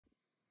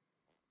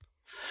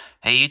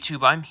Hey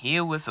YouTube, I'm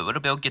here with a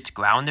Little Bill Gets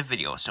Grounded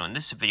video. So in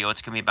this video,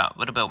 it's going to be about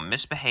Little Bill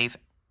misbehave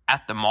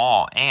at the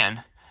mall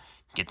and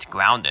gets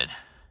grounded.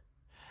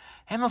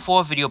 And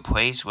before the video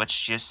plays,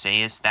 let's just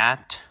say is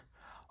that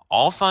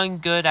all fun,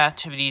 good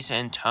activities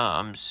and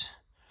terms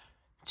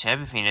to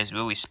everything is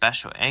really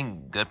special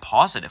in good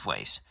positive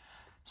ways.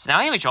 So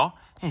now anyways y'all,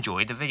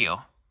 enjoy the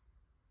video.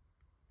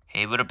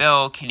 Hey Little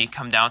Bill, can you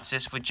come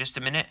downstairs for just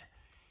a minute?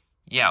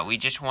 Yeah, we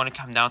just want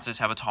to come downstairs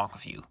have a talk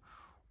with you.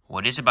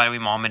 What is it, by the way,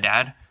 Mom and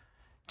Dad?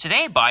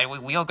 Today, by the way,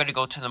 we are going to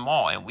go to the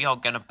mall and we are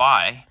going to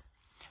buy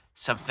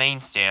some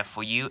things there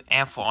for you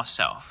and for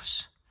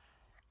ourselves.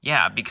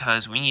 Yeah,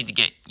 because we need to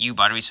get you,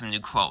 by the way, some new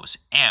clothes.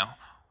 And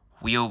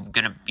we are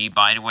going to be,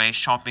 by the way,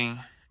 shopping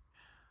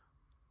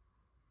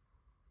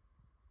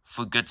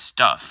for good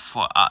stuff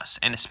for us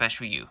and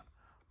especially you.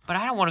 But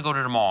I don't want to go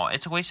to the mall.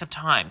 It's a waste of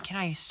time. Can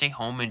I stay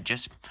home and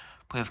just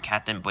play with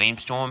Captain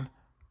Brainstorm?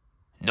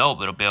 No,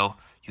 Little Bill,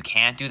 you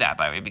can't do that,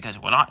 by the way, because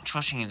we're not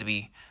trusting you to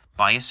be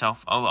by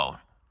yourself alone.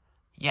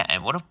 Yeah,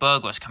 and what if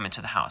burglars come into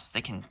the house?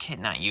 They can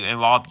kidnap you and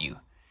rob you.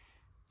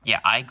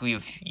 Yeah, I agree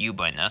with you,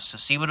 Brenda. So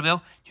see, Little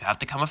Bill, you have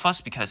to come with us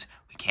because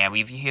we can't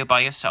leave you here by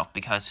yourself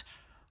because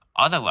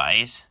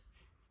otherwise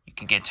you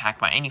can get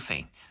attacked by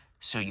anything.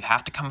 So you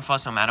have to come with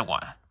us no matter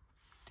what.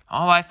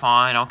 Alright,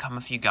 fine, I'll come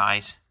with you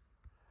guys.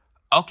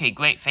 Okay,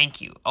 great, thank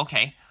you.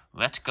 Okay,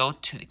 let's go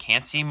to the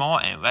Kansas City Mall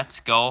and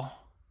let's go,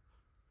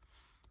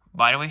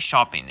 by the way,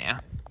 shopping there.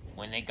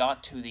 When they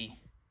got to the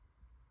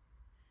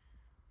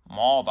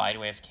mall, by the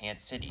way, of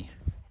Kansas City.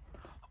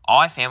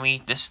 Alright,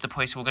 family, this is the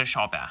place we're going to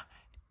shop at.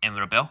 And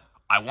Little Bill,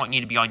 I want you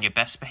to be on your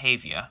best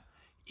behavior.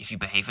 If you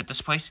behave at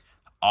this place,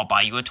 I'll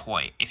buy you a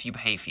toy if you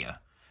behave here.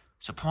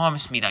 So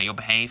promise me that you'll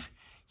behave.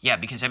 Yeah,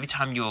 because every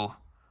time you're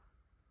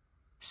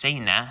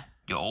saying that,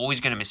 you're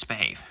always going to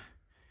misbehave.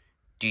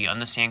 Do you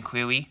understand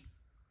clearly?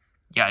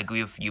 Yeah, I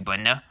agree with you,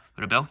 Brenda.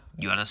 Little Bill,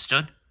 you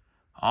understood?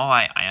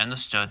 Alright, I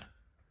understood.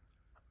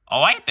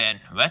 Alright,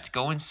 Ben, let's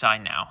go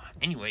inside now.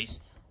 Anyways,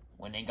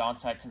 when they got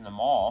inside to the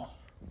mall,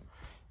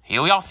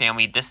 here we are,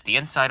 family. This is the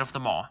inside of the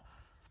mall.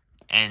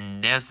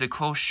 And there's the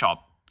clothes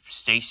shop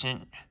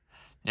station.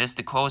 There's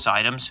the clothes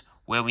items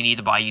where we need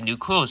to buy you new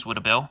clothes,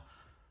 Little Bill.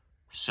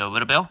 So,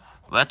 Little Bill,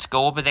 let's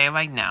go over there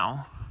right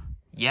now.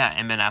 Yeah,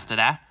 and then after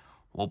that,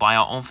 we'll buy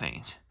our own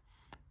things.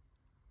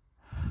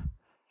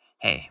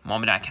 Hey,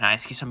 Mom and Dad, can I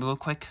ask you something real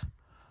quick?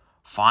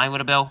 Fine,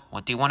 Little Bill.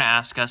 What do you want to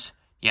ask us?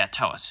 Yeah,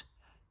 tell us.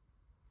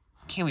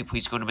 Can we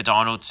please go to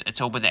McDonald's?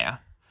 It's over there.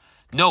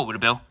 No, Little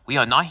Bill, we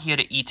are not here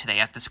to eat today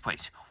at this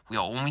place. We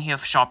are only here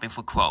for shopping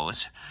for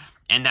clothes.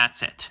 And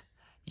that's it.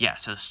 Yeah,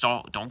 so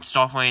don't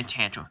start throwing a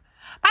tantrum.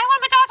 But I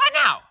want McDonald's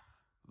right now!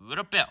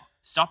 Little Bill,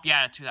 stop your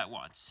attitude at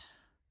once.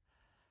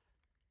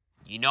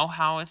 You know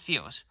how it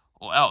feels,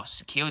 or else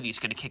security's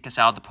gonna kick us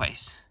out of the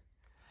place.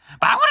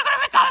 But I want to go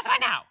to McDonald's right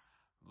now!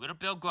 Little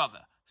Bill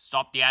Glover,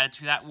 stop the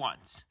attitude at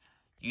once.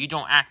 You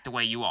don't act the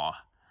way you are.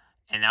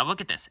 And now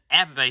look at this.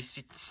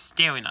 Everybody's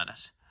staring at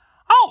us.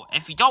 Oh,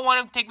 if you don't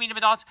want to take me to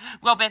McDonald's,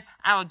 well, Ben,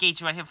 I'll engage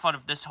you right here in front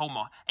of this whole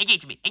mall.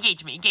 Engage me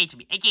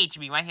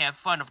right here in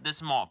front of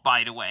this mall,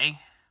 by the way.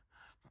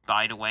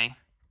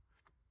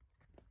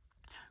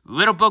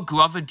 Little Bill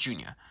Glover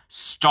Jr.,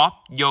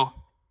 stop your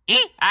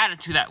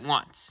attitude at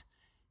once.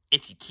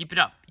 If you keep it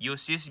up, you'll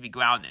seriously be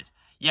grounded.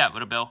 Yeah,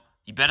 Little Bill,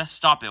 you better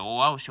stop it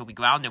or else you'll be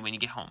grounded when you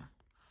get home.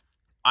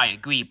 I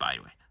agree, by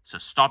the way, so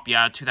stop your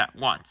attitude at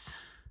once.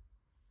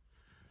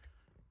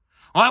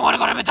 Oh, I want to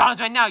go to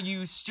McDonald's right now,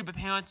 you stupid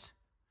parents.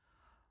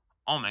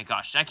 Oh my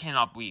gosh, I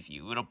cannot believe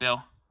you, Little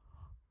Bill.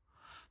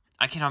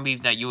 I cannot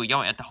believe that you were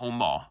yelling at the whole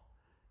mall.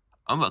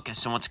 Oh look,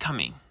 someone's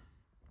coming.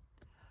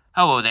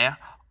 Hello there.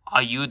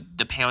 Are you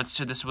the parents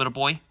to this little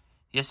boy?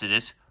 Yes, it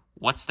is.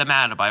 What's the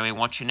matter, by the way?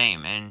 What's your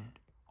name? And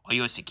are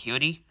you a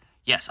security?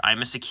 Yes,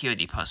 I'm a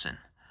security person.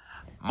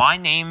 My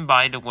name,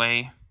 by the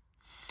way,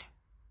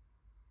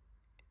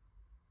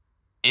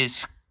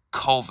 is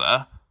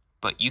Culver,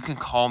 but you can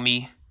call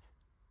me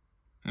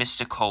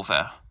Mr.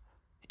 Culver.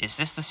 Is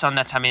this the son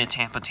that's having a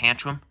temper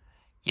tantrum?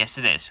 Yes,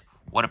 it is.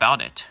 What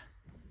about it?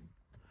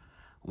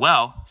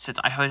 Well, since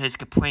I heard his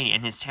complaint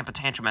and his temper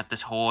tantrum at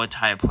this whole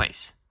entire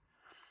place,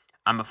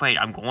 I'm afraid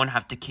I'm going to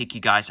have to kick you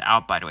guys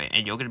out, by the way,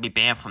 and you're going to be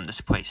banned from this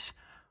place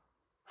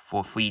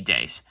for 3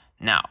 days.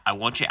 Now, I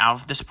want you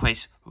out of this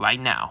place right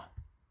now.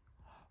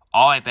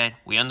 Alright, Ben,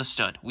 we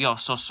understood. We are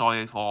so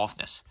sorry for all of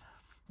this.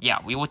 Yeah,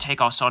 we will take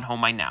our son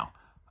home right now.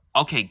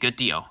 Okay, good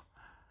deal.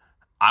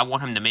 I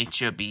want him to make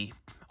sure to be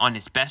on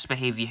his best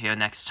behavior here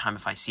next time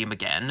if I see him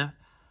again.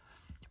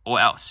 Or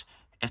else,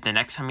 if the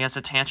next time he has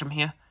a tantrum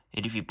here,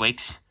 and if he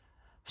breaks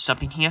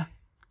something here,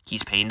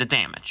 he's paying the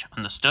damage.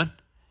 Understood?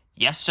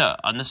 Yes, sir.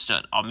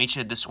 Understood. I'll make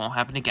sure this won't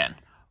happen again.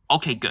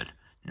 Okay, good.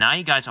 Now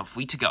you guys are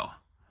free to go.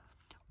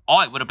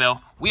 Alright, Little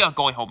Bill, we are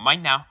going home right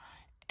now,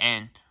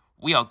 and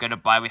we have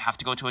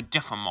to go to a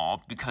different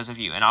mall because of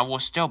you, and I will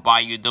still buy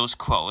you those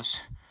clothes.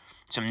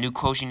 Some new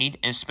clothes you need,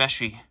 and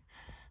especially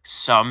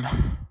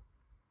some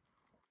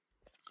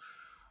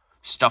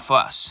stuff for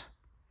us.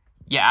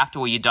 Yeah,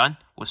 after you're done,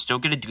 we're still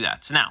gonna do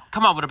that. So now,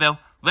 come on, Little Bill,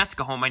 let's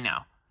go home right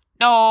now.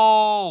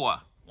 No!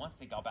 Once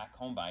they got back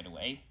home, by the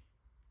way.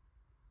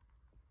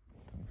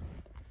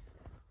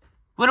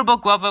 Little Bill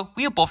Glover,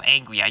 we are both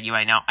angry at you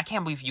right now. I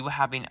can't believe you were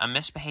having a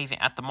misbehaving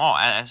at the mall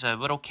as a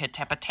little kid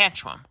temper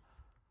tantrum.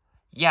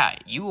 Yeah,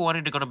 you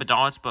wanted to go to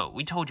McDonald's, but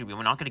we told you we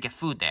were not going to get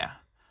food there.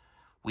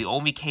 We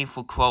only came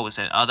for clothes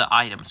and other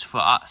items for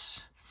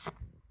us.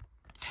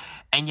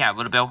 And yeah,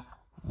 Little Bill,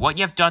 what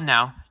you have done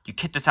now, you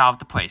kicked us out of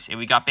the place, and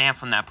we got banned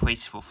from that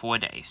place for 4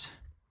 days.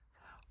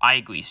 I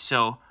agree.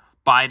 So,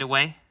 by the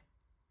way,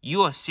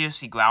 you are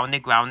seriously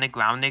grounded for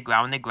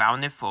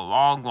a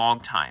long, long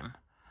time.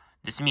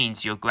 This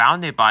means you're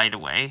grounded, by the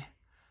way,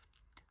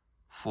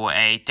 for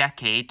a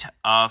decade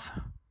of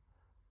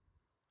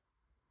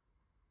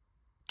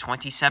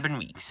 27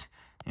 weeks.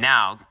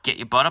 Now, get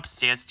your butt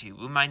upstairs to your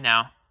room right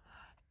now,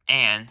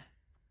 and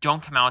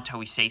don't come out until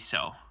we say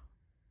so.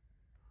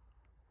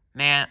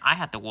 Man, I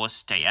had the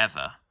worst day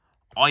ever.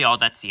 All y'all,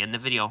 that's the end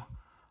of the video.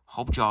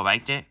 Hope y'all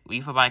liked it.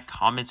 Leave a like,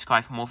 comment,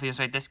 subscribe for more videos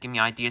like this. Give me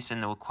ideas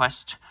in the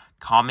request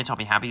comments. I'll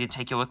be happy to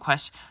take your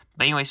requests.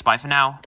 But anyways, bye for now.